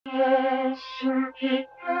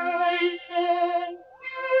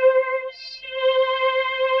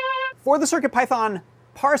For the CircuitPython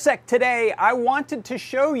Parsec today, I wanted to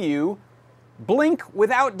show you blink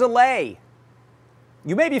without delay.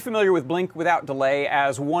 You may be familiar with blink without delay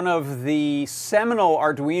as one of the seminal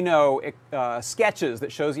Arduino sketches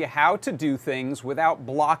that shows you how to do things without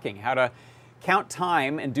blocking, how to count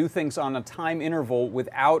time and do things on a time interval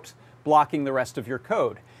without blocking the rest of your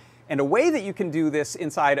code. And a way that you can do this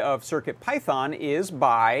inside of CircuitPython is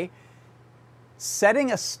by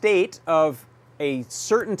setting a state of a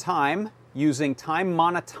certain time using time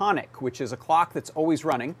monotonic, which is a clock that's always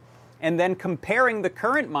running, and then comparing the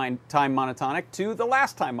current time monotonic to the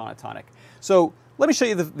last time monotonic. So let me show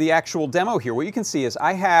you the actual demo here. What you can see is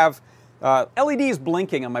I have LEDs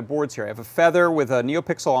blinking on my boards here. I have a feather with a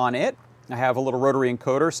NeoPixel on it. I have a little rotary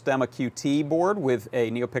encoder stemma QT board with a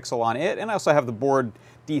NeoPixel on it, and I also have the board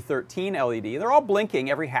D13 LED. They're all blinking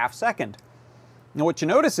every half second. Now what you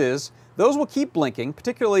notice is those will keep blinking,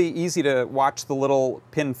 particularly easy to watch the little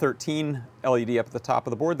pin 13 LED up at the top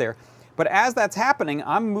of the board there. But as that's happening,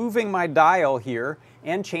 I'm moving my dial here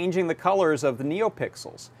and changing the colors of the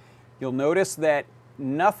NeoPixels. You'll notice that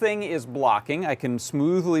nothing is blocking. I can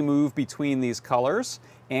smoothly move between these colors,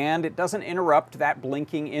 and it doesn't interrupt that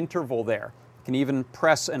blinking interval there. You can even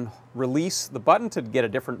press and release the button to get a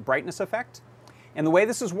different brightness effect. And the way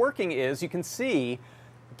this is working is you can see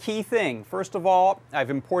key thing. First of all, I've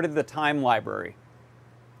imported the time library.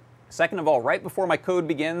 Second of all, right before my code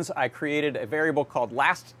begins, I created a variable called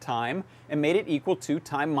last time and made it equal to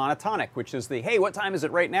time monotonic, which is the, hey, what time is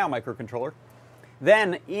it right now, microcontroller?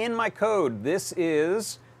 Then in my code, this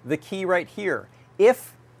is the key right here.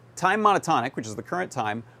 If time monotonic, which is the current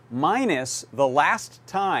time, minus the last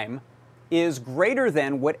time is greater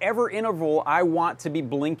than whatever interval I want to be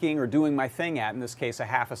blinking or doing my thing at, in this case a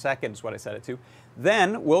half a second is what I set it to,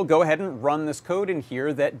 then we'll go ahead and run this code in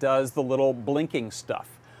here that does the little blinking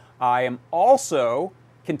stuff. I am also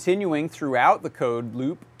continuing throughout the code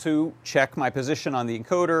loop to check my position on the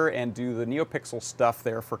encoder and do the NeoPixel stuff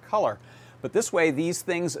there for color. But this way, these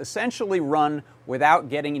things essentially run without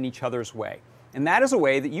getting in each other's way. And that is a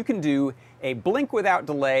way that you can do a blink without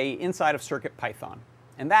delay inside of CircuitPython.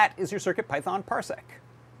 And that is your CircuitPython Parsec.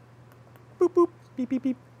 Boop, boop, beep, beep,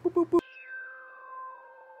 beep, boop, boop, boop.